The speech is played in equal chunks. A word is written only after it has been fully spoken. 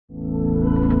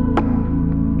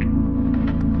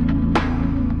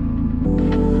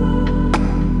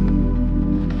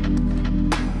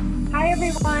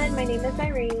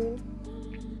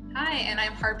and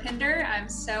I'm Harpinder.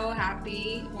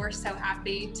 We're so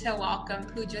happy to welcome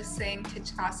Pooja Singh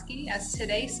Tichkosky as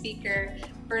today's speaker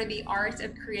for the Art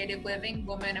of Creative Living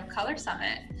Women of Color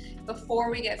Summit.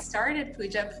 Before we get started,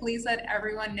 Pooja, please let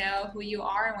everyone know who you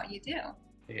are and what you do.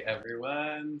 Hey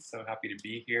everyone, so happy to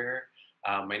be here.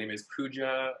 My name is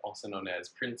Pooja, also known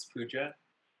as Prince Pooja,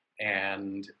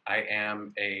 and I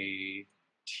am a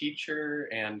teacher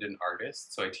and an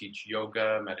artist. So I teach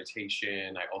yoga,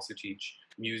 meditation. I also teach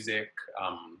music,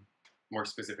 more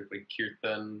specifically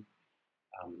kirtan,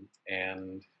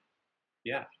 and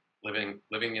yeah, living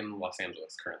in Los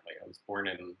Angeles currently. I was born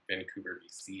in Vancouver,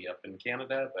 BC, up in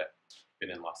Canada, but been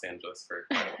in Los Angeles for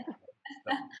quite a while.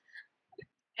 So.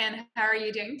 And how are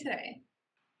you doing today?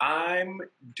 I'm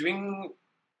doing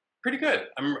pretty good.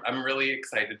 I'm really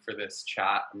excited for this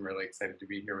chat. I'm really excited to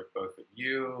be here with both of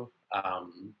you.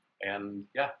 And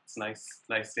yeah, it's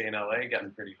nice day in LA.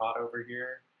 Getting pretty hot over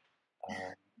here.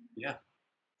 Yeah.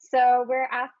 So we're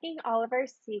asking all of our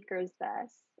speakers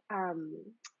this.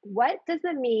 What does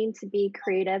it mean to be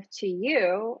creative to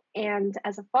you? And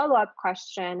as a follow-up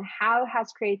question, how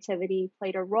has creativity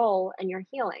played a role in your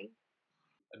healing?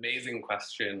 Amazing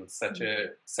question. Such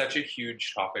a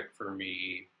huge topic for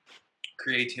me.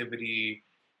 Creativity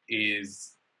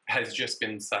has just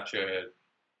been such a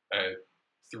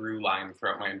through line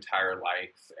throughout my entire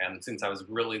life. And since I was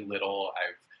really little,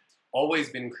 I've always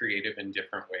been creative in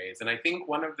different ways. And I think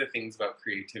one of the things about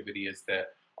creativity is that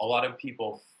a lot of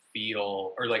people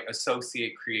feel or like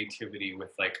associate creativity with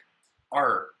like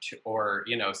art or,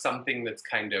 something that's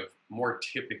kind of more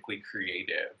typically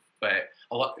creative. But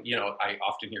a lot, I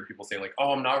often hear people say like,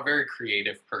 "Oh, I'm not a very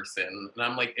creative person," and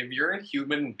I'm like, if you're a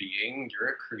human being, you're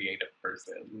a creative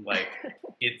person. Like,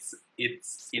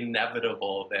 it's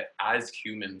inevitable that as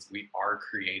humans we are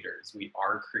creators, we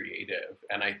are creative,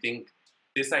 and I think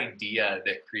this idea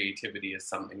that creativity is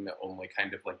something that only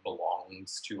kind of like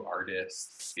belongs to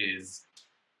artists is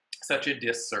such a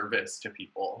disservice to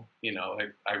people.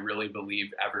 I really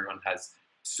believe everyone has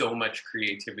so much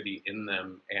creativity in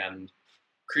them, and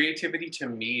creativity to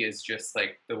me is just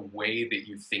like the way that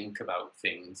you think about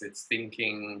things. It's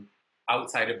thinking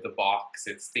outside of the box.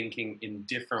 It's thinking in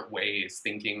different ways,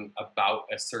 thinking about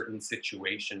a certain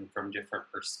situation from different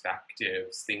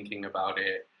perspectives, thinking about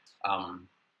it,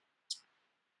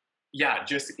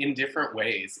 just in different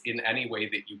ways, in any way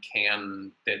that you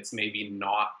can, that's maybe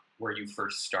not where you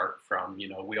first start from.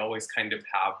 We always kind of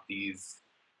have these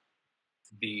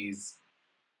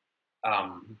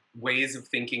ways of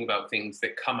thinking about things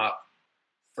that come up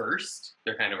first.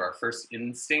 They're kind of our first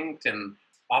instinct, and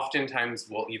oftentimes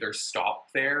we'll either stop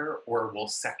there or we'll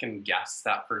second guess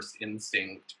that first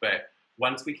instinct. But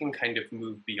once we can kind of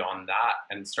move beyond that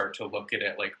and start to look at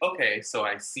it like, okay, so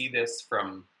I see this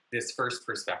from this first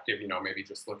perspective, maybe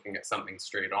just looking at something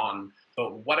straight on,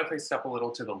 but what if I step a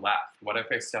little to the left? What if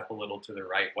I step a little to the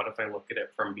right? What if I look at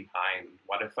it from behind?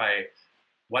 What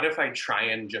if I try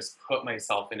and just put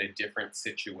myself in a different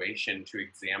situation to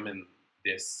examine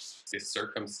this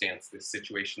circumstance, this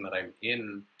situation that I'm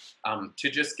in, to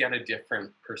just get a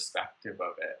different perspective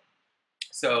of it?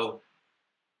 So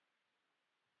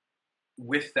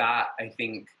with that, I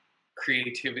think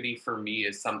creativity for me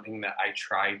is something that I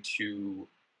try to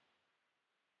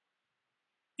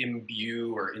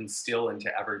imbue or instill into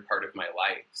every part of my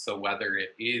life. So whether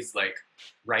it is like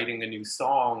writing a new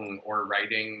song or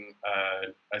writing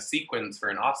a sequence for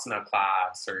an asana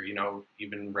class, or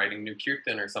even writing new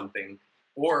kirtan or something,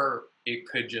 or it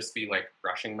could just be like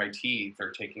brushing my teeth or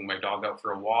taking my dog out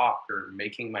for a walk or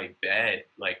making my bed,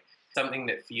 like something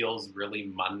that feels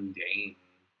really mundane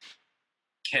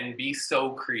can be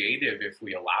so creative if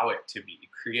we allow it to be.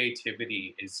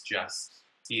 Creativity is just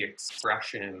the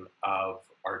expression of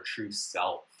our true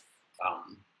self.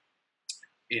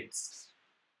 It's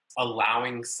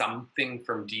allowing something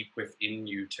from deep within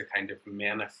you to kind of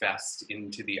manifest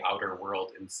into the outer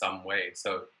world in some way.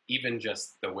 So even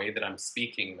just the way that I'm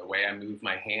speaking, the way I move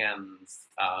my hands,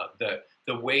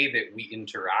 the way that we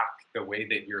interact, the way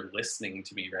that you're listening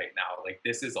to me right now, like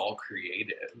this is all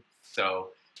creative.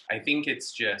 So I think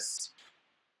it's just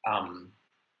a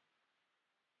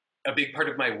big part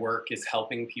of my work is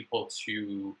helping people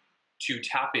to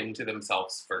tap into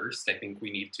themselves first. I think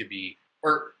we need to be,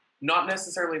 or not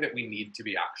necessarily that we need to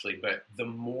be actually, but the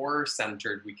more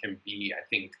centered we can be, I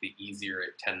think the easier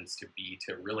it tends to be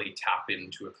to really tap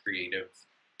into a creative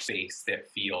space that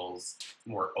feels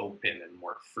more open and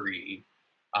more free.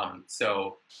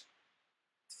 So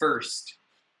first,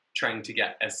 trying to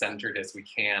get as centered as we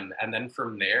can, and then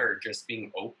from there, just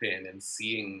being open and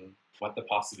seeing what the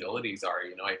possibilities are.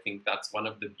 I think that's one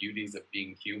of the beauties of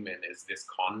being human, is this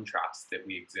contrast that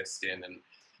we exist in. And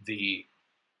the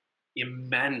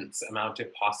immense amount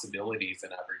of possibilities in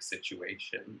every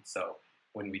situation. So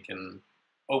when we can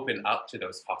open up to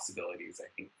those possibilities, I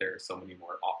think there are so many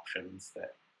more options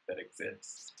that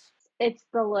exist. It's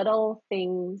the little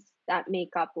things that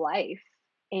make up life.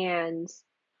 And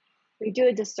we do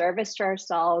a disservice to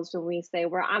ourselves when we say,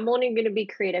 well, I'm only going to be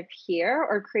creative here,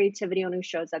 or creativity only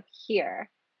shows up here.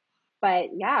 But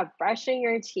yeah, brushing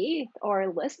your teeth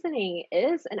or listening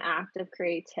is an act of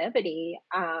creativity.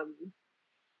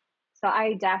 So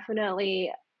I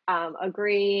definitely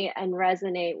agree and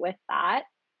resonate with that.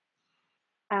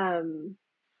 Um,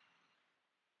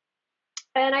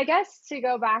 and I guess to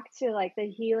go back to like the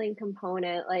healing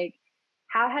component, like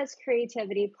how has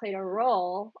creativity played a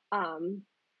role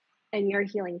in your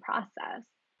healing process?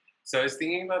 So I was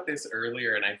thinking about this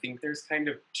earlier, and I think there's kind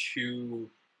of two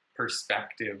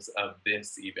perspectives of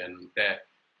this, even that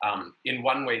in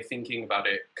one way, thinking about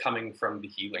it coming from the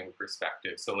healing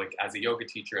perspective. So, like as a yoga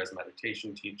teacher, as a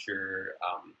meditation teacher,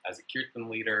 as a kirtan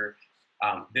leader,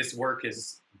 this work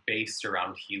is based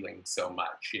around healing so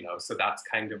much, you know. So that's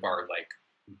kind of our like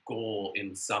goal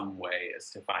in some way, is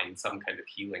to find some kind of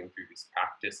healing through these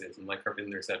practices. And like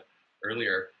Harpinder said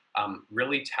earlier,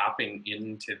 really tapping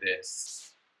into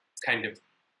this kind of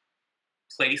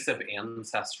place of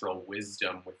ancestral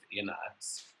wisdom within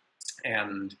us.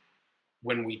 And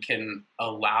when we can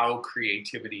allow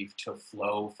creativity to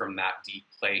flow from that deep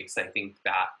place, I think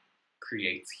that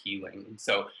creates healing.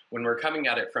 So when we're coming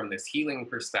at it from this healing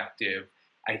perspective,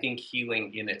 I think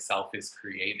healing in itself is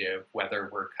creative, whether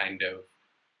we're kind of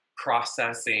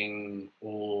processing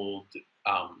old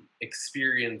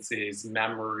experiences,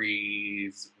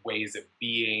 memories, ways of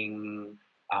being,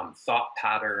 thought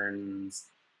patterns,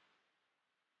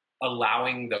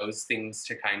 allowing those things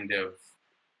to kind of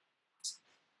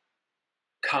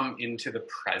come into the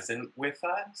present with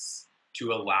us,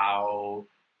 to allow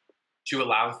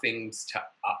things to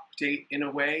update in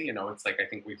a way. You know, it's like I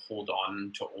think we hold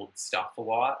on to old stuff a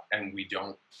lot, and we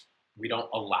don't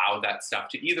allow that stuff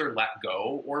to either let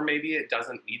go, or maybe it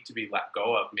doesn't need to be let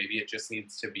go of. Maybe it just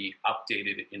needs to be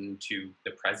updated into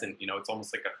the present. You know, it's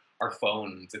almost like our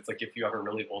phones. It's like if you have a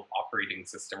really old operating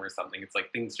system or something, it's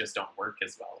like things just don't work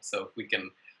as well. So if we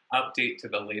can update to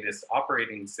the latest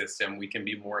operating system, we can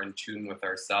be more in tune with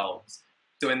ourselves.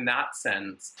 So in that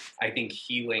sense, I think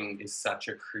healing is such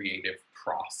a creative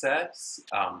process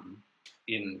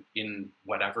in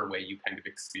whatever way you kind of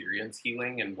experience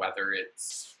healing, and whether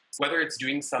it's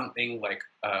doing something like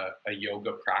a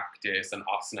yoga practice, an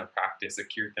asana practice, a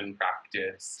kirtan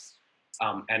practice,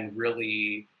 and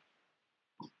really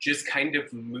just kind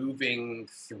of moving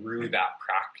through that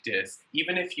practice,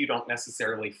 even if you don't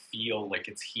necessarily feel like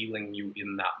it's healing you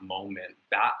in that moment,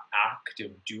 that act of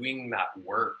doing that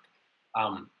work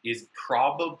is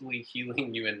probably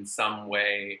healing you in some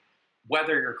way,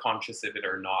 whether you're conscious of it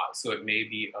or not. So it may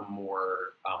be a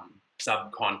more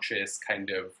subconscious kind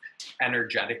of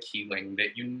energetic healing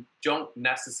that you don't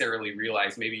necessarily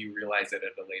realize. Maybe you realize it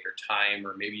at a later time,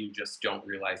 or maybe you just don't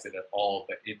realize it at all,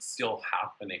 but it's still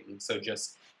happening. So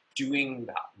just doing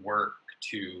that work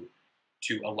to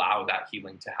allow that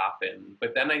healing to happen.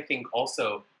 But then I think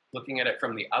also looking at it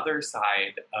from the other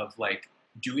side of like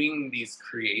doing these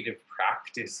creative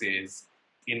practices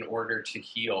in order to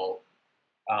heal,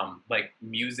 like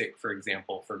music, for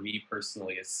example, for me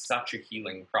personally, is such a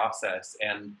healing process.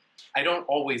 And I don't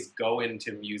always go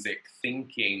into music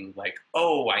thinking like,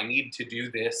 oh, I need to do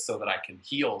this so that I can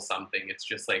heal something. It's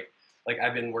just like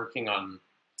I've been working on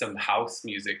some house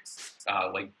music,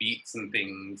 like beats and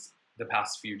things the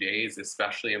past few days,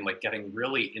 especially. I'm like getting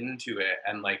really into it,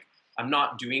 and like I'm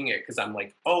not doing it because I'm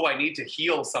like, oh, I need to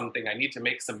heal something, I need to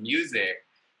make some music.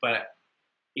 But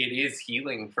it is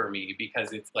healing for me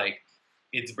because it's like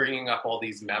it's bringing up all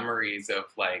these memories of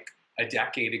like a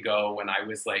decade ago when I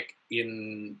was like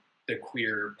in the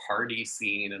queer party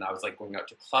scene, and I was like going out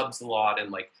to clubs a lot,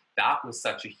 and like that was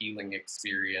such a healing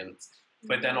experience.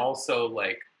 But then also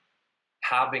like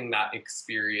having that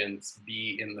experience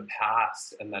be in the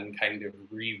past and then kind of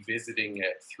revisiting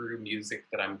it through music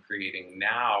that I'm creating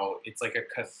now, it's like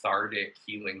a cathartic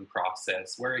healing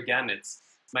process where, again, it's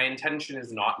my intention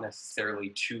is not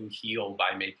necessarily to heal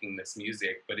by making this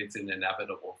music, but it's an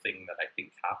inevitable thing that I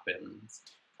think happens.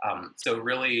 So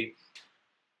really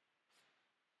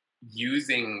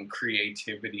using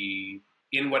creativity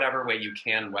in whatever way you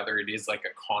can, whether it is like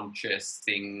a conscious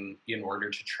thing in order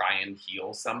to try and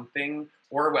heal something,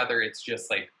 or whether it's just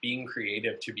like being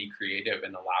creative to be creative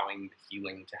and allowing the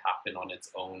healing to happen on its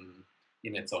own,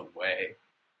 in its own way.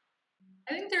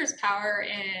 I think there's power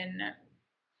in,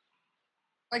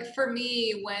 like for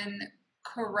me, when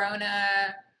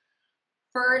Corona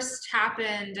first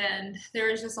happened, and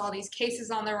there was just all these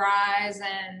cases on the rise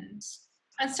and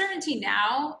uncertainty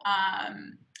now,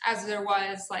 as there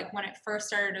was like when it first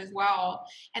started as well.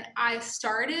 And I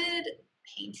started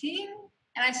painting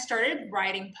and I started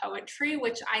writing poetry,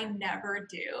 which I never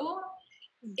do.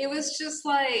 It was just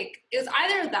like, it was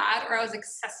either that or I was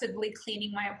excessively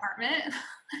cleaning my apartment.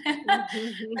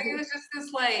 Like it was just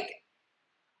this like,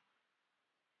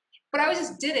 but I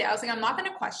just did it. I was like, I'm not going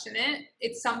to question it.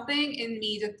 It's something in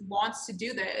me that wants to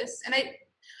do this. And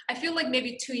I feel like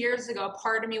maybe 2 years ago,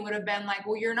 part of me would have been like,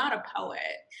 well, you're not a poet.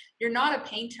 You're not a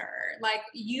painter. Like,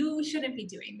 you shouldn't be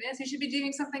doing this. You should be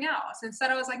doing something else.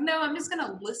 Instead, I was like, no, I'm just going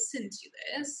to listen to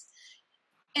this.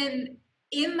 And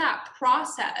in that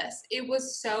process, it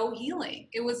was so healing.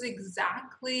 It was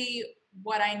exactly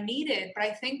what I needed. But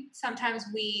I think sometimes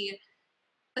we,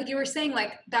 like you were saying,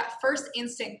 like that first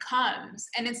instinct comes,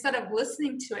 and instead of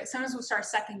listening to it, sometimes we'll start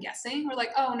second guessing. We're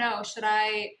like, oh no, should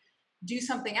I do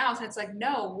something else? And it's like,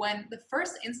 no, when the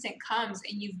first instinct comes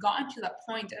and you've gotten to that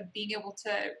point of being able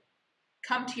to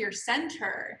come to your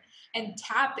center and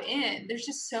tap in, there's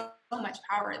just so much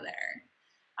power there.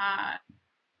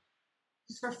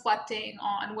 Just reflecting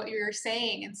on what you were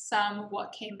saying and some of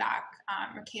what came back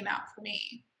or came out for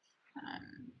me.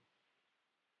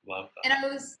 Love that. And I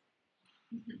was,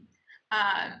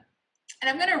 and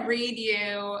I'm going to read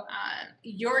you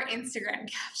your Instagram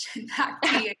caption back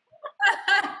to you.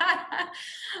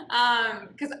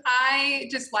 Because I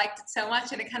just liked it so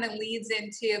much, and it kind of leads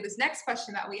into this next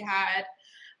question that we had.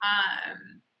 Oh,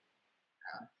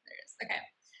 there it is. Okay.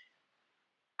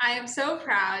 I am so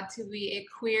proud to be a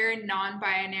queer,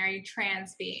 non-binary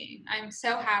trans being. I'm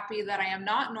so happy that I am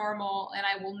not normal, and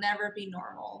I will never be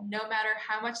normal, no matter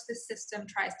how much the system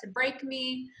tries to break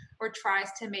me or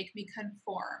tries to make me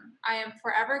conform. I am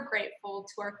forever grateful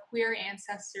to our queer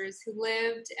ancestors who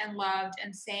lived and loved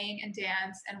and sang and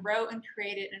danced and wrote and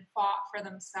created and fought for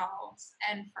themselves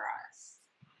and for us.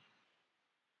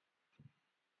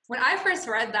 When I first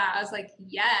read that, I was like,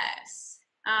 yes.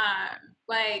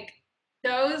 Like,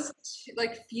 those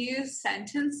like few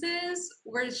sentences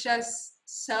were just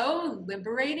so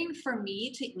liberating for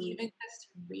me to even just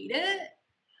read it.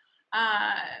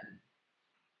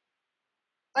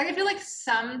 Like, I feel like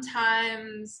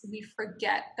sometimes we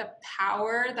forget the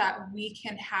power that we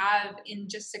can have in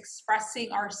just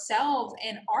expressing ourselves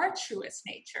and our truest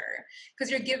nature,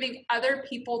 because you're giving other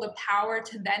people the power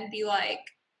to then be like,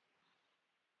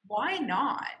 why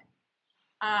not?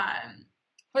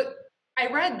 But I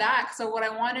read that, so what I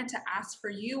wanted to ask for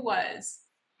you was,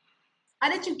 how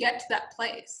did you get to that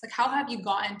place? Like, how have you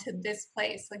gotten to this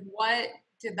place? Like, what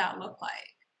did that look like?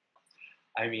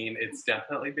 I mean, it's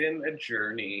definitely been a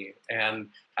journey. And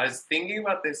I was thinking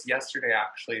about this yesterday,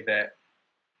 actually, that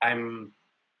I'm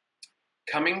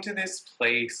coming to this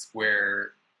place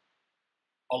where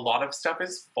a lot of stuff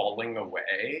is falling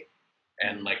away,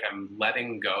 and like I'm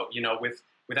letting go, you know, with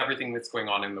everything that's going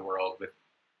on in the world, with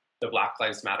the Black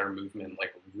Lives Matter movement,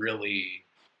 like really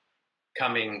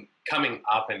coming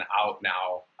up and out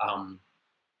now.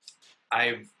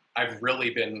 I've really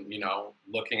been, you know,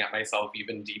 looking at myself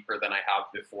even deeper than I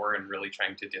have before, and really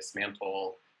trying to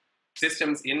dismantle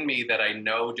systems in me that I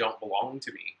know don't belong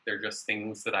to me. They're just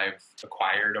things that I've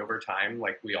acquired over time,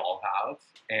 like we all have.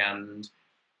 And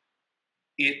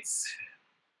it's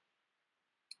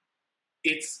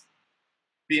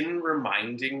been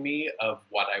reminding me of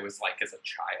what I was like as a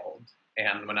child.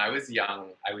 And when I was young,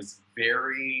 I was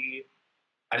very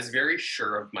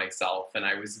sure of myself, and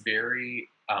I was very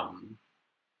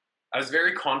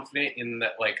confident in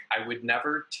that, like, I would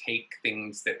never take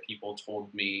things that people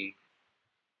told me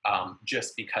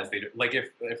just because they do. Like,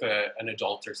 if an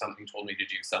adult or something told me to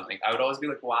do something, I would always be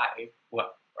like, why?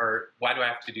 What? Or why do I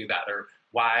have to do that? Or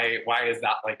why is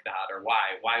that like that? Or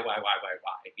why?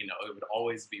 You know, it would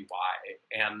always be why.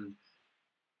 And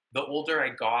the older I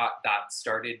got, that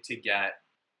started to get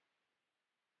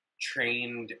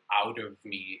trained out of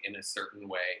me in a certain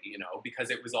way, you know, because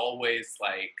it was always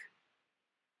like,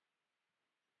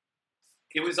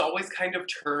 it was always kind of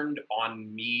turned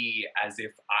on me as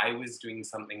if I was doing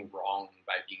something wrong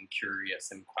by being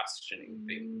curious and questioning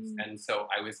things. And so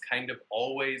I was kind of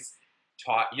always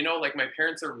taught, you know, like, my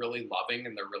parents are really loving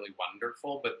and they're really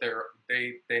wonderful, but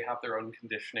they have their own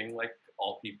conditioning, like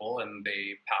all people, and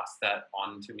they pass that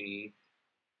on to me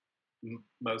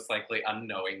most likely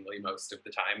unknowingly most of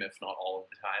the time, if not all of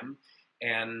the time.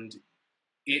 And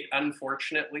it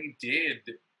unfortunately did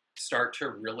start to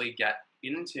really get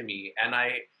into me. And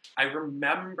I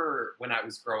remember when I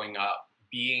was growing up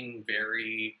being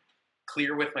very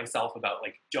clear with myself about,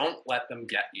 like, don't let them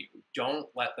get you. Don't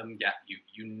let them get you.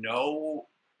 You know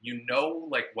you know,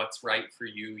 like what's right for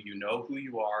you, you know who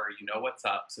you are, you know what's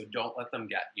up, so don't let them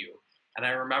get you. And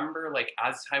I remember, like,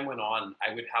 as time went on,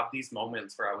 I would have these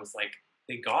moments where I was like,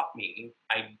 they got me.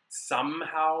 I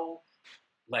somehow,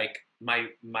 like, my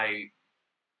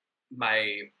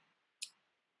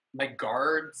my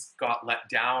guards got let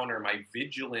down, or my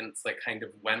vigilance like kind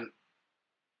of went,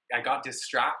 I got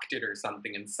distracted or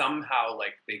something, and somehow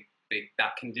like they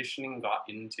that conditioning got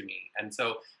into me. And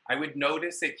so I would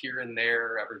notice it here and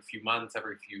there every few months,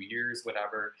 every few years,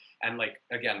 whatever. And like,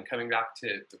 again, coming back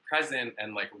to the present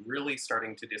and like really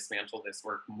starting to dismantle this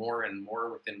work more and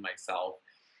more within myself,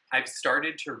 I've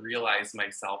started to realize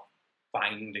myself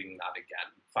finding that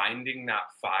again, finding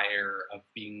that fire of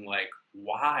being like,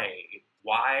 why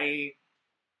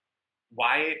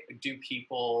why do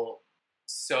people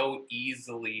so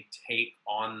easily take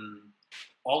on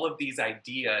all of these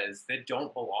ideas that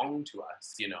don't belong to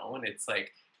us, you know? And it's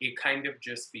like, it kind of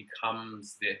just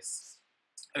becomes this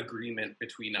agreement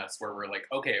between us where we're like,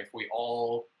 okay, if we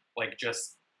all like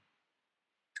just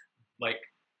like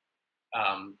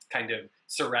kind of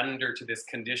surrender to this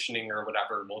conditioning or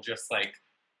whatever, we'll just like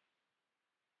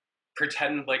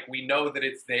pretend like we know that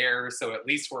it's there, so at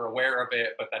least we're aware of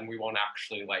it, but then we won't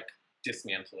actually like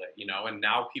dismantle it, you know? And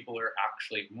now people are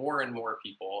actually, more and more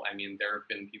people, I mean, there have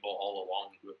been people all along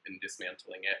who have been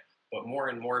dismantling it, but more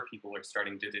and more people are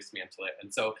starting to dismantle it.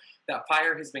 And so that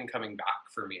fire has been coming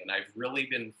back for me, and I've really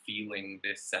been feeling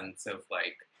this sense of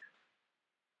like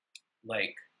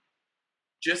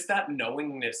just that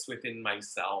knowingness within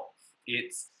myself.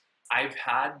 I've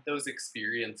had those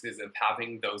experiences of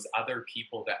having those other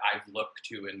people that I've looked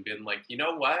to and been like, you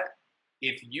know what?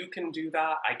 If you can do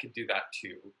that, I could do that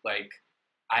too. Like,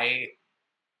 I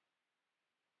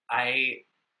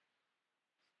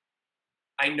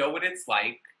know what it's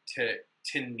like to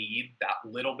need that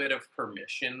little bit of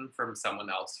permission from someone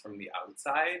else from the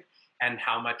outside, and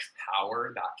how much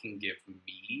power that can give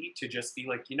me to just be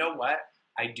like, you know what?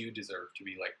 I do deserve to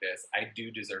be like this. I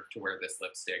do deserve to wear this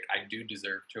lipstick. I do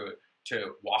deserve to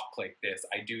walk like this.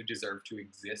 I do deserve to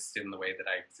exist in the way that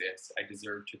I exist. I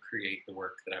deserve to create the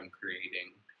work that I'm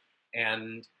creating.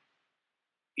 And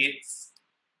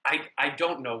I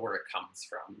don't know where it comes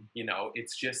from, you know,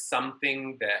 it's just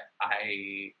something that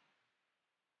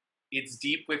it's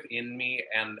deep within me,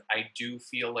 and I do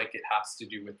feel like it has to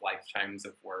do with lifetimes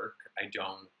of work. I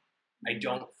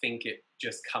don't think it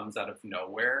just comes out of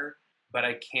nowhere, but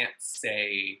I can't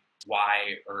say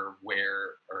why or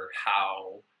where or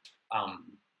how.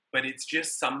 But it's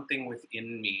just something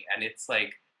within me, and it's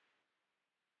like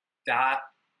that.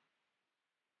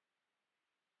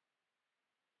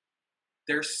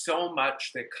 There's so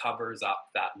much that covers up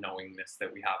that knowingness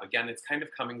that we have. Again, it's kind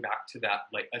of coming back to that,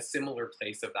 like a similar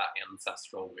place of that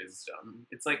ancestral wisdom.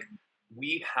 It's like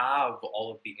we have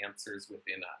all of the answers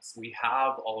within us. We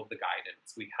have all of the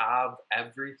guidance. We have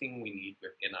everything we need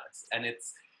within us. And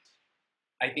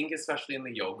I think especially in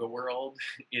the yoga world,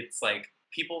 it's like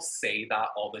people say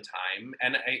that all the time.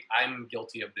 And I'm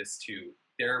guilty of this too.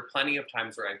 There are plenty of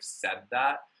times where I've said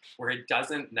that, where it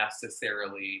doesn't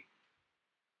necessarily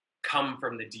come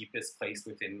from the deepest place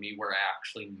within me where I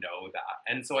actually know that.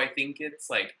 And so I think it's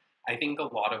like, I think a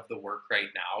lot of the work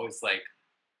right now is like,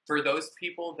 for those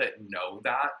people that know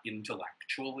that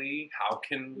intellectually, how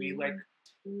can we like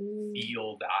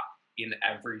feel that in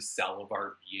every cell of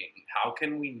our being? How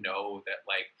can we know that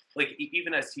like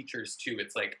even as teachers too,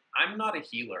 it's like, I'm not a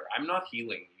healer. I'm not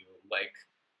healing you. Like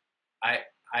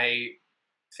I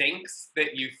thinks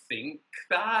that you think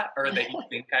that, or that you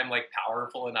think I'm like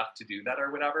powerful enough to do that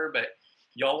or whatever, but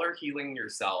y'all are healing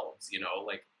yourselves, you know?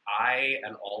 Like I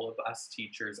and all of us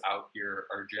teachers out here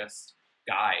are just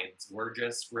guides. We're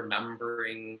just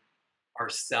remembering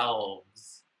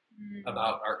ourselves,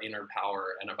 about our inner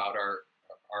power and about our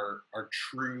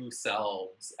true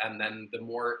selves. And then the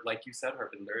more, like you said,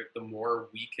 Harpinder, the more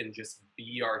we can just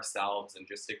be ourselves and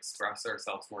just express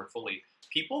ourselves more fully,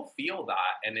 people feel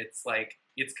that, and it's like,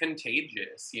 it's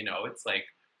contagious, you know? It's like,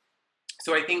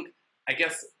 so I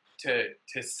guess to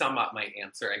sum up my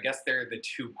answer, I guess there are the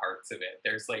two parts of it.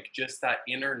 There's like just that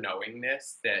inner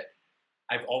knowingness that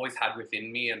I've always had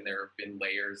within me, and there have been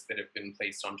layers that have been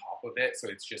placed on top of it. So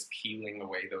it's just peeling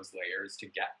away those layers to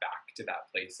get back to that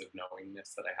place of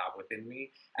knowingness that I have within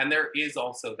me. And there is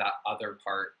also that other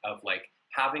part of like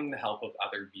having the help of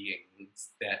other beings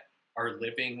that are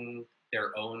living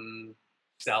their own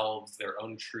selves, their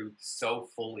own truth so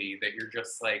fully that you're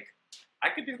just like,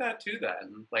 I could do that too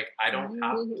then. Like I don't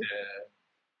have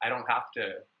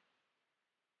to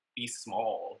be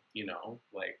small, you know?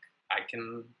 Like I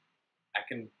can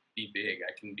be big.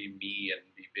 I can be me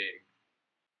and be big.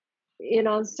 You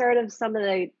know, sort of some of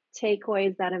the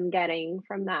takeaways that I'm getting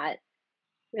from that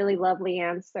really lovely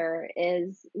answer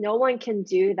is no one can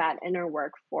do that inner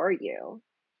work for you,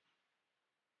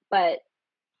 but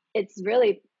it's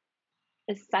really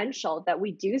essential that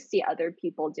we do see other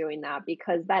people doing that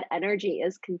because that energy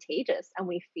is contagious and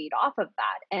we feed off of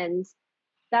that. And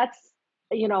that's,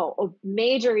 a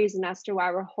major reason as to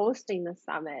why we're hosting the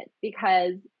summit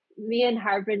because me and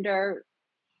Harbinder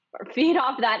feed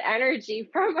off that energy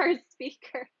from our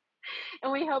speaker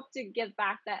and we hope to give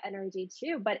back that energy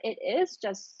too. But it is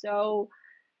just so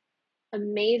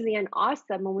amazing and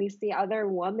awesome when we see other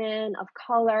women of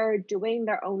color doing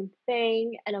their own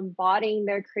thing and embodying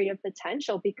their creative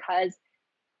potential because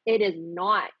it is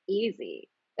not easy.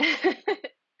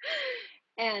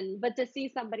 And but to see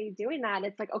somebody doing that,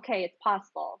 it's like, okay, it's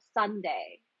possible.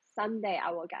 Someday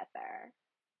I will get there.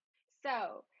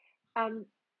 So, um,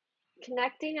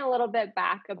 connecting a little bit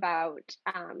back about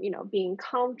being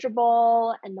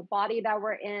comfortable and the body that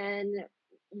we're in,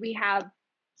 we have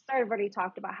sort of already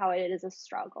talked about how it is a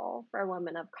struggle for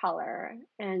women of color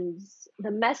and the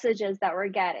messages that we're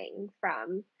getting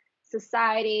from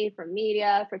society, from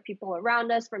media, from people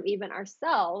around us, from even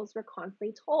ourselves. We're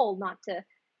constantly told not to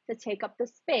take up the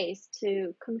space,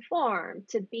 to conform,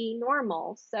 to be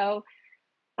normal. So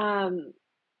um,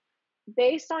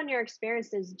 based on your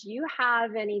experiences, do you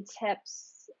have any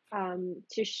tips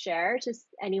to share to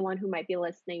anyone who might be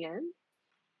listening in?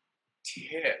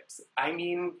 Tips. I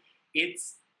mean,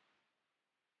 it's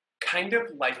kind of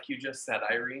like you just said,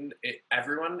 Irene.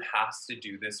 Everyone has to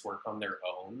do this work on their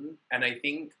own. And I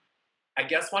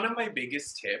guess one of my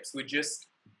biggest tips would just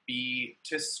be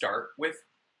to start with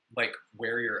like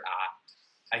where you're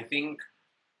at. I think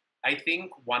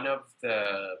one of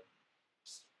the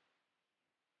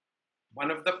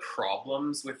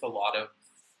problems with a lot of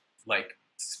like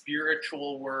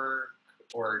spiritual work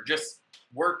or just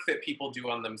work that people do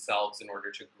on themselves in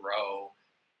order to grow,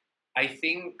 I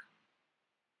think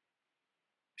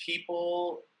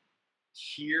people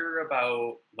hear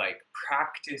about like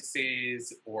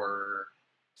practices or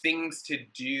things to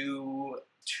do,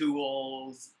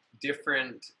 tools,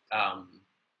 different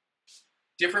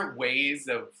ways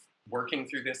of working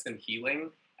through this and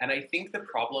healing. And I think the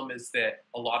problem is that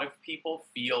a lot of people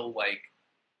feel like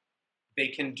they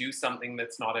can do something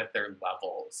that's not at their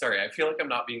level. Sorry, I feel like I'm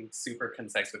not being super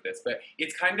concise with this, but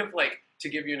it's kind of like, to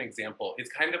give you an example,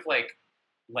 it's kind of like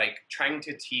trying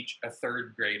to teach a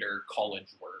third grader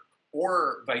college work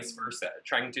or vice versa,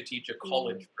 trying to teach a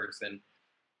college person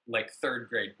like third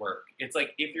grade work. It's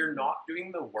like if you're not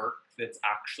doing the work that's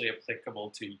actually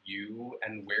applicable to you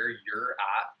and where you're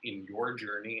at in your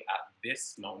journey at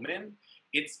this moment,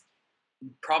 it's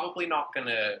probably not going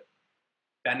to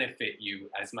benefit you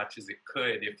as much as it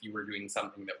could if you were doing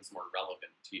something that was more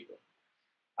relevant to you.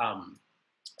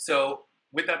 So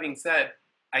with that being said,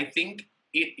 I think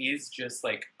it is just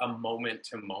like a moment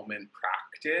to moment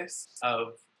practice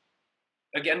of,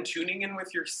 again, tuning in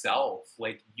with yourself.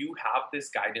 Like you have this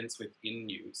guidance within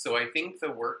you. So I think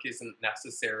the work isn't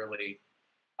necessarily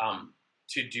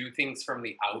to do things from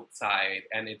the outside,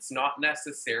 and it's not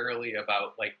necessarily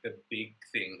about like the big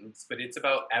things, but it's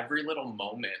about every little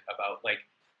moment, about like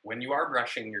when you are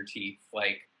brushing your teeth,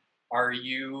 like are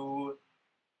you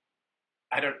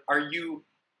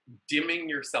dimming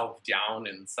yourself down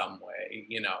in some way,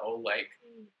 like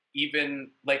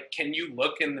even like, can you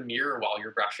look in the mirror while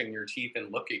you're brushing your teeth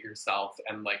and look at yourself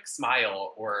and like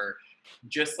smile, or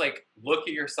just like look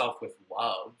at yourself with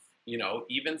love,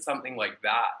 even something like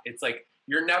that. It's like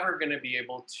you're never going to be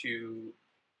able to,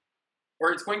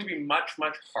 or it's going to be much,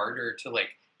 much harder to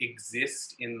like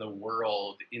exist in the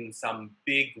world in some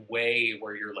big way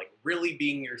where you're like really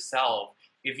being yourself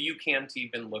if you can't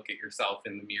even look at yourself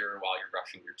in the mirror while you're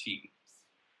brushing your teeth.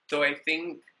 So I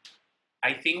think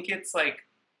it's like,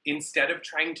 instead of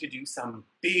trying to do some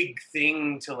big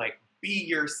thing to like be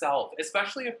yourself,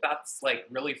 especially if that's like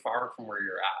really far from where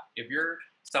you're at. If you're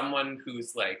someone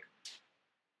who's like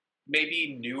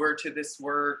maybe newer to this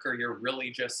work, or you're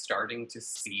really just starting to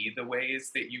see the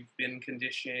ways that you've been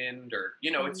conditioned, or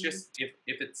it's just if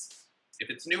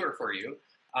it's newer for you,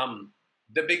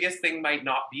 the biggest thing might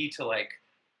not be to like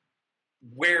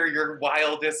wear your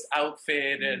wildest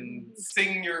outfit and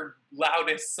sing your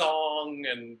loudest song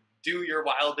and do your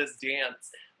wildest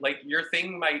dance. Like your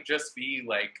thing might just be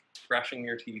like brushing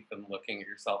your teeth and looking at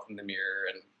yourself in the mirror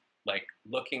and like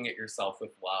looking at yourself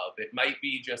with love. It might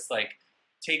be just like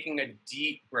taking a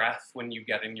deep breath when you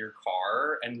get in your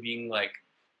car and being like,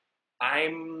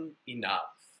 I'm enough.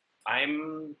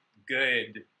 I'm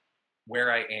good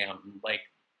where I am. Like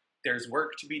there's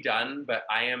work to be done, but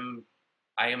I am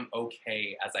I am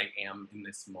okay as I am in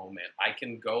this moment. I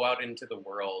can go out into the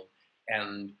world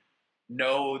and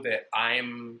know that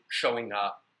I'm showing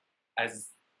up as,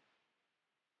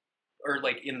 or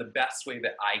like in the best way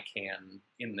that I can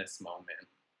in this moment.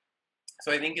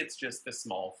 So I think it's just the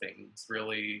small things,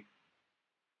 really.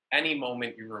 Any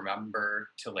moment you remember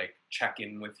to like check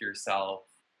in with yourself,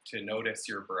 to notice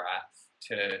your breath,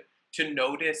 to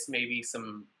notice maybe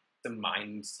some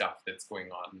mind stuff that's going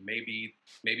on. Maybe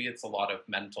it's a lot of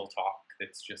mental talk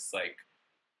that's just like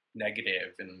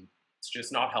negative and it's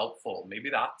just not helpful. Maybe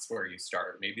that's where you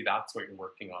start. Maybe that's what you're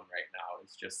working on right now.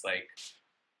 It's just like,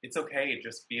 it's okay,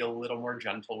 just be a little more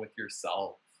gentle with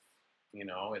yourself. You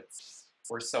know, it's,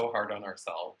 we're so hard on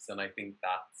ourselves, and I think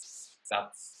that's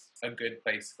a good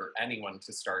place for anyone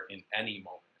to start in any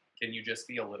moment. Can you just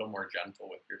be a little more gentle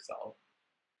with yourself?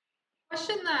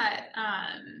 Question that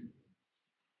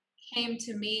came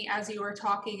to me as you were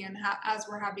talking and as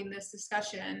we're having this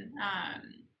discussion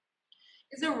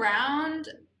is around,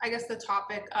 I guess, the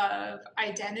topic of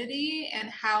identity and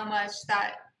how much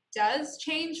that does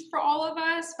change for all of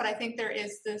us. But I think there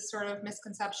is this sort of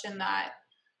misconception that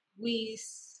we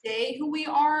stay who we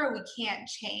are, we can't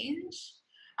change.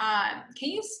 Can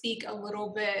you speak a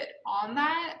little bit on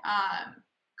that?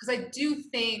 Because I do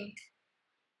think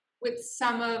with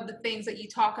some of the things that you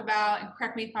talk about, and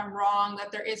correct me if I'm wrong,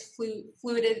 that there is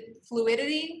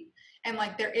fluidity and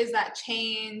like there is that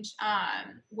change.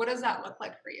 What does that look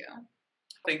like for you?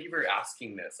 Thank you for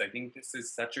asking this. I think this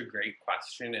is such a great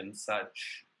question and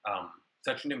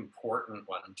such an important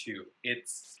one too.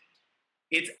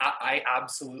 I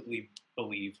absolutely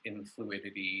believe in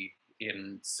fluidity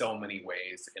in so many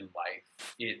ways in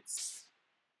life.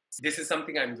 This is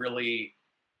something I'm really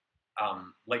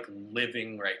like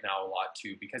living right now a lot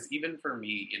too, because even for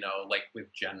me, you know, like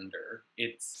with gender,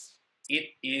 it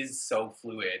is so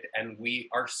fluid, and we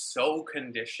are so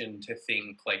conditioned to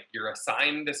think like you're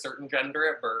assigned a certain gender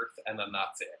at birth and then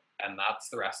that's it, and that's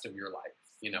the rest of your life,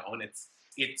 you know. And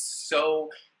it's so,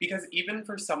 because even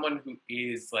for someone who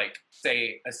is like,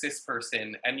 say, a cis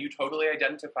person, and you totally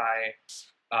identify,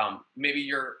 maybe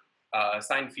you're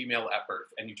assigned female at birth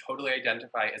and you totally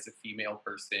identify as a female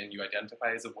person, you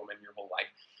identify as a woman your whole life,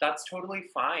 that's totally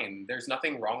fine. There's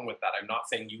nothing wrong with that. I'm not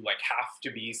saying you like have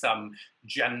to be some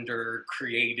gender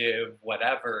creative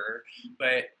whatever,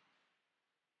 but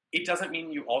it doesn't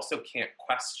mean you also can't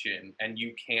question, and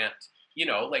you can't, you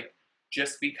know, like,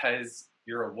 just because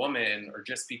you're a woman or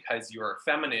just because you're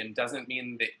feminine doesn't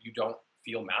mean that you don't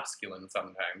feel masculine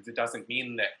sometimes. It doesn't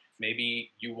mean that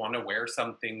maybe you want to wear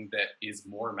something that is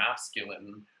more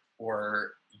masculine,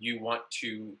 or you want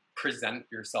to present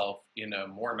yourself in a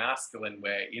more masculine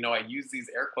way. You know, I use these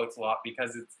air quotes a lot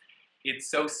because it's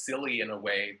so silly in a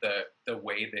way, the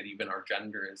way that even our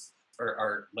gender is, or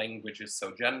our language is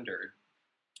so gendered.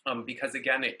 Because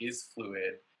again, it is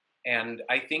fluid. And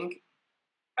I think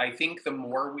the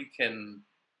more we can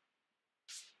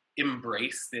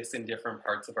embrace this in different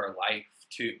parts of our life,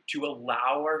 to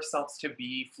allow ourselves to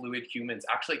be fluid humans.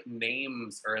 Actually,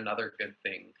 names are another good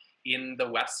thing in the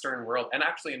Western world, and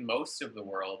actually in most of the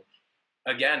world.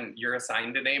 Again, you're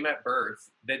assigned a name at birth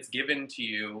that's given to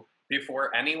you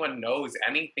before anyone knows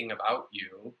anything about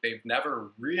you. They've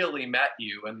never really met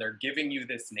you, and they're giving you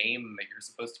this name that you're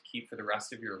supposed to keep for the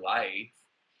rest of your life.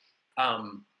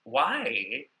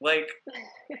 Why? Like,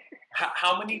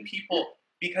 how many people?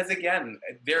 Because again,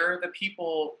 there are the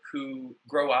people who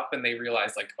grow up and they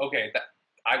realize like, okay, that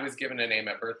I was given a name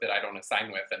at birth that I don't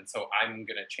assign with, and so I'm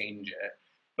gonna change it.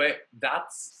 But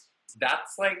that's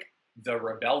like the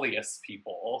rebellious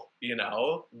people, you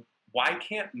know? Why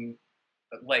can't,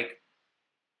 like,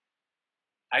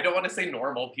 I don't want to say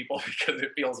normal people because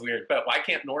it feels weird, but why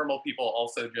can't normal people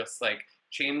also just like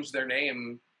change their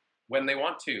name when they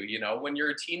want to? You know, when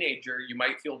you're a teenager, you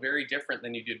might feel very different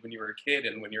than you did when you were a kid.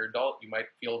 And when you're an adult, you might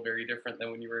feel very different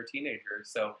than when you were a teenager.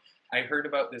 So I heard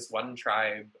about this one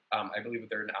tribe, I believe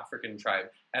they're an African tribe,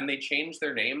 and they changed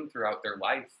their name throughout their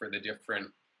life for the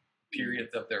different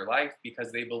periods of their life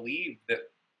because they believe that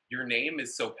your name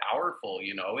is so powerful,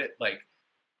 you know,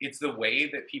 it's the way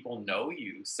that people know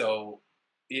you. So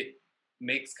it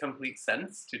makes complete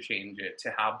sense to change it,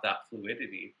 to have that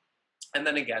fluidity. And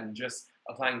then again, just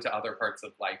applying to other parts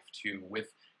of life too,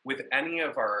 with any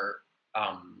of our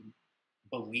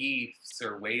beliefs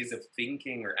or ways of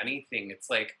thinking or anything. It's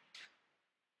like,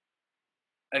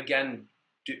 again,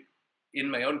 in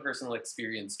my own personal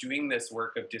experience, doing this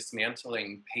work of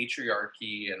dismantling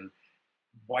patriarchy and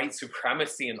white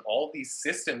supremacy and all these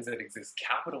systems that exist,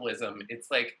 capitalism,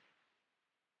 it's like,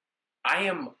 I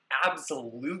am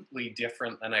absolutely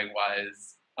different than I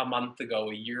was a month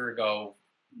ago, a year ago,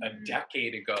 a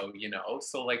decade ago, you know?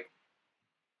 So like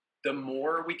the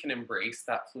more we can embrace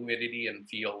that fluidity and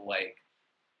feel like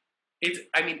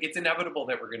it's inevitable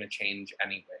that we're going to change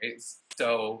anyways.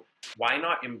 So why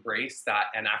not embrace that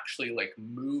and actually like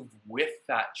move with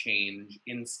that change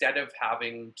instead of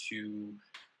having to,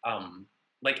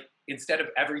 instead of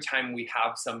every time we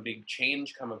have some big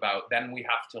change come about, then we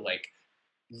have to like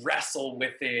wrestle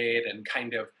with it and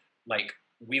kind of like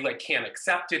we like can't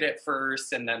accept it at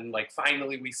first, and then like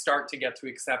finally we start to get to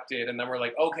accept it, and then we're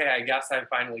like, okay, I guess I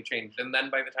finally changed, and then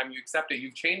by the time you accept it,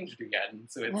 you've changed again.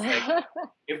 So it's like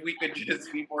if we could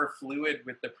just be more fluid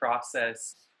with the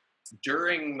process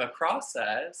during the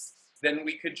process, then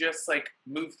we could just like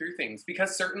move through things,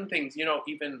 because certain things, you know,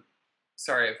 even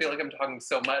sorry, I feel like I'm talking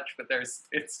so much, but there's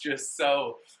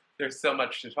so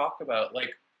much to talk about,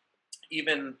 like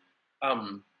even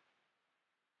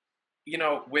you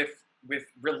know, with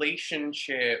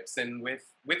relationships and with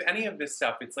any of this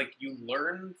stuff, it's like you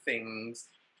learn things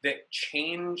that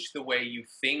change the way you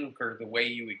think or the way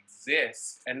you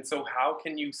exist. And so how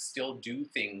can you still do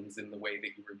things in the way that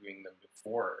you were doing them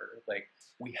before? Like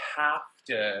we have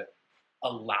to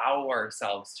allow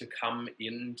ourselves to come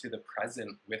into the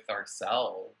present with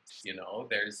ourselves, you know?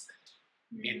 There's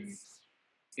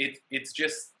it's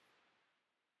just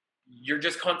you're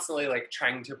just constantly like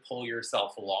trying to pull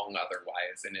yourself along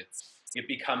otherwise, and it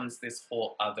becomes this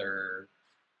whole other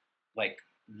like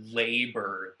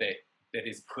labor that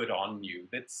is put on you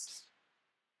that's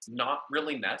not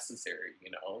really necessary,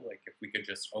 you know? Like if we could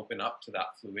just open up to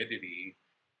that fluidity,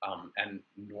 and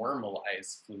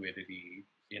normalize fluidity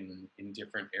in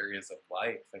different areas of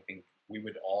life, I think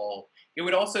it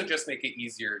would also just make it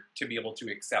easier to be able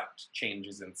to accept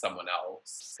changes in someone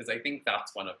else, because I think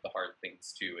that's one of the hard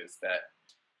things too, is that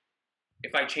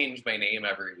if I change my name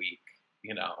every week,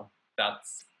 you know,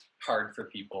 that's hard for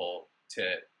people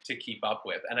to keep up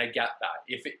with, and I get that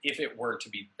if it were to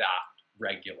be that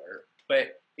regular.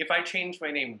 But if I change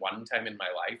my name one time in my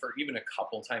life, or even a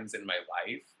couple times in my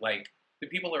life, like the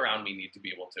people around me need to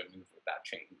be able to move with that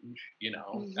change, you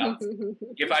know?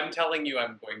 If I'm telling you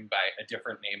I'm going by a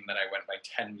different name that I went by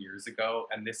 10 years ago,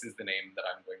 and this is the name that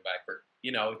I'm going by for,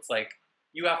 you know, it's like,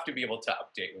 you have to be able to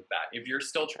update with that. If you're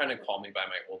still trying to call me by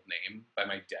my old name, by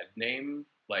my dead name,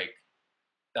 like,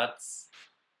 that's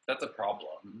a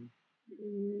problem.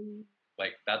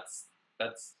 Like,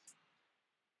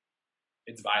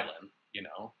 it's violent, you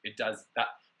know? It does,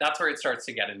 that's where it starts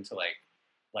to get into,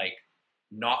 like,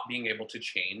 not being able to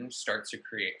change starts to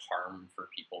create harm for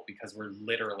people, because we're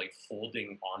literally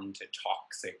holding on to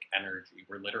toxic energy.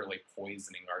 We're literally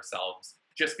poisoning ourselves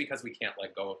just because we can't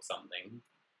let go of something.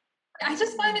 I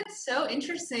just find it so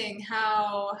interesting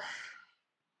how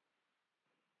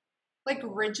like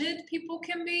rigid people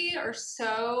can be, or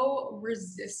so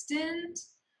resistant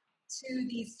to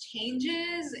these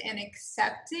changes and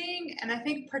accepting. And I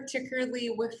think particularly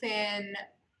within,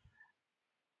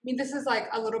 I mean, this is like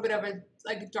a little bit of a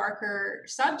like darker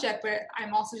subject, but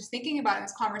I'm also just thinking about in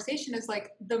this conversation is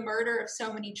like the murder of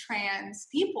so many trans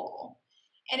people.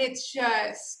 And it's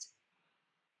just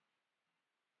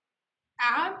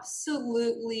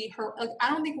absolutely like, I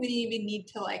don't think we even need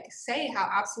to like say how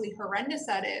absolutely horrendous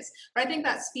that is, but I think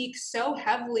that speaks so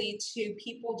heavily to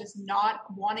people just not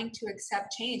wanting to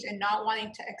accept change and not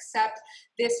wanting to accept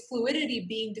this fluidity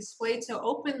being displayed so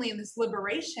openly in this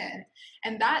liberation.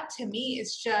 And that to me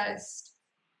is just,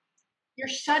 you're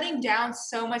shutting down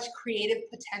so much creative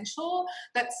potential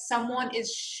that someone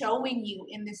is showing you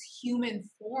in this human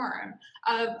form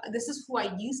of, this is who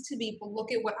I used to be, but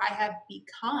look at what I have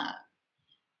become.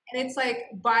 And it's like,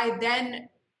 by then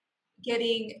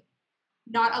getting,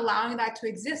 not allowing that to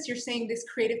exist, you're saying this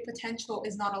creative potential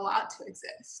is not allowed to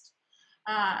exist.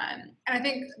 And I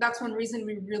think that's one reason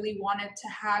we really wanted to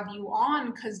have you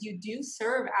on, because you do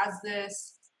serve as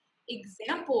this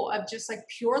example of just like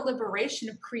pure liberation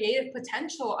of creative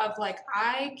potential of like,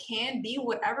 I can be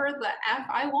whatever the F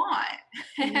I want.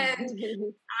 And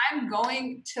I'm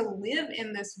going to live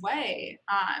in this way.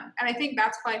 And I think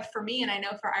that's why for me, and I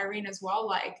know for Irene as well,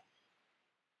 like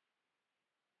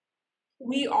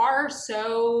we are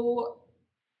so,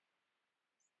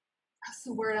 that's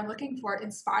the word I'm looking for,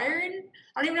 inspired.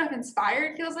 I don't even know if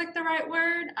inspired feels like the right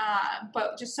word,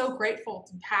 but just so grateful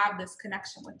to have this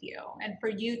connection with you and for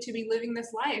you to be living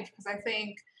this life, because I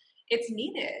think it's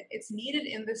needed. It's needed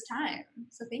in this time.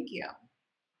 So thank you.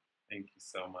 Thank you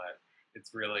so much.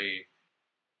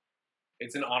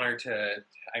 It's an honor to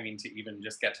even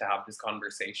just get to have this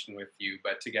conversation with you,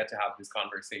 but to get to have this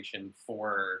conversation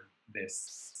for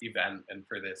this event and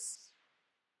for this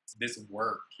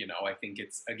work, you know. I think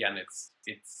it's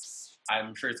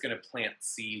I'm sure it's going to plant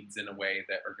seeds in a way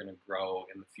that are going to grow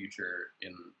in the future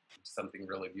into something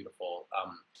really beautiful.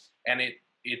 And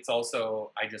it's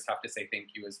also, I just have to say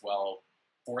thank you as well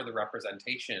for the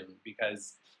representation,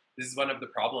 because this is one of the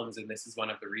problems, and this is one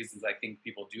of the reasons I think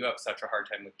people do have such a hard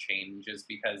time with change, is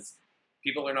because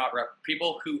people are not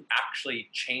people who actually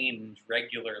change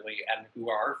regularly and who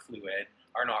are fluid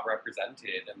are not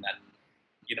represented. And then,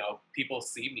 you know, people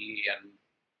see me and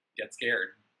get scared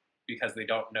because they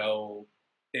don't know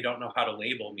how to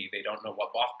label me. They don't know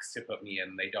what box to put me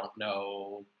in. They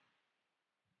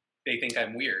think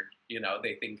I'm weird, you know,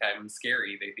 they think I'm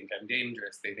scary, they think I'm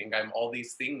dangerous, they think I'm all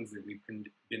these things that we've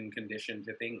been conditioned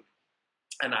to think.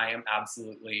 And I am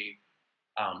absolutely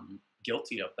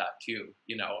guilty of that too.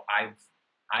 You know,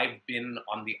 I've been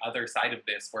on the other side of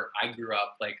this, where I grew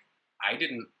up, like, I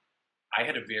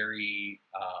had a very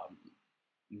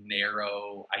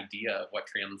narrow idea of what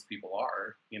trans people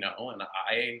are, you know, and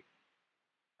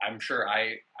I'm sure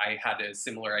I had a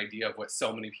similar idea of what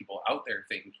so many people out there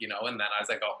think, you know. And then as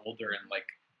I got older and like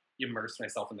immersed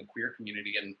myself in the queer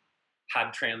community and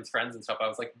had trans friends and stuff, I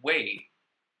was like, wait,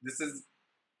 this is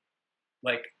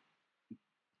like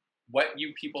what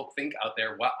you people think out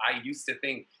there, what I used to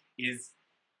think is,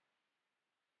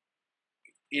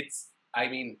 I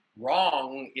mean,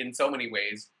 wrong in so many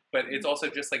ways, but it's also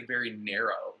just like very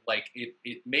narrow. Like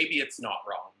it maybe it's not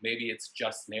wrong. Maybe it's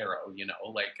just narrow, you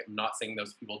know, like I'm not saying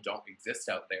those people don't exist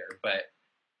out there, but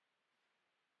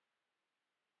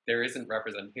there isn't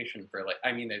representation for, like,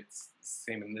 I mean, it's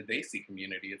the same in the Desi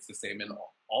community. It's the same in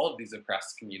all of these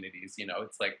oppressed communities, you know.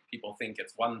 It's like people think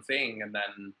it's one thing and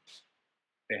then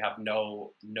they have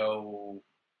no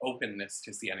openness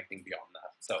to see anything beyond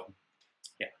that. So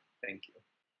yeah, thank you.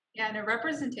 Yeah, and a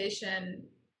representation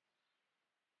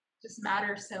just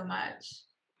matters so much.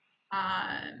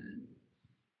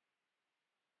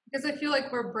 Because I feel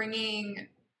like we're bringing,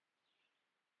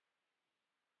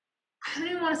 I don't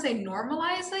even want to say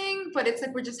normalizing, but it's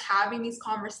like we're just having these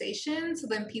conversations, so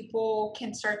then people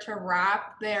can start to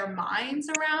wrap their minds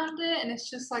around it. And it's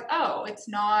just like, oh, it's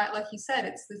not, like you said,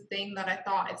 it's this thing that I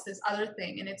thought, it's this other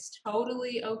thing, and it's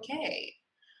totally okay.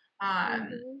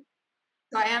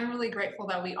 So I am really grateful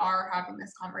that we are having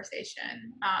this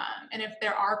conversation. And if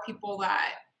there are people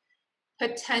that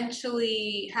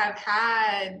potentially have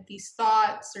had these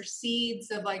thoughts or seeds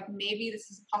of like, maybe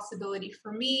this is a possibility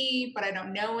for me, but I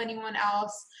don't know anyone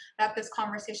else, that this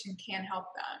conversation can help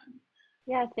them.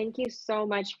 Yeah, thank you so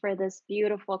much for this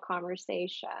beautiful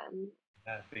conversation.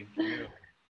 Yeah, thank you.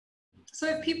 So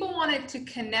if people wanted to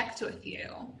connect with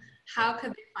you, how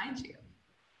could they find you?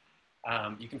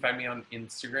 You can find me on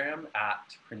Instagram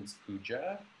at Prince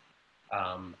Pooja.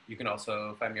 You can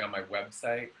also find me on my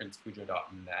website,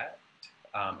 princepooja.net.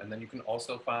 And then you can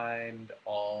also find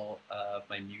all of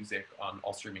my music on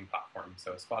all streaming platforms.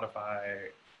 So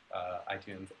Spotify,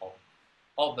 iTunes,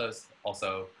 all of those,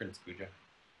 also Prince Pooja.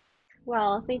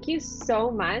 Well, thank you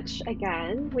so much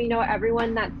again. We know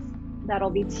everyone that'll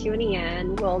be tuning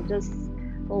in will just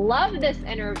love this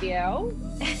interview.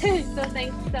 So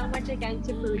thanks so much again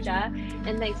to Pooja,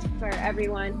 and thanks for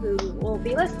everyone who will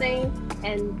be listening,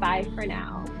 and bye for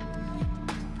now.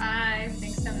 Bye,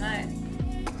 thanks so much.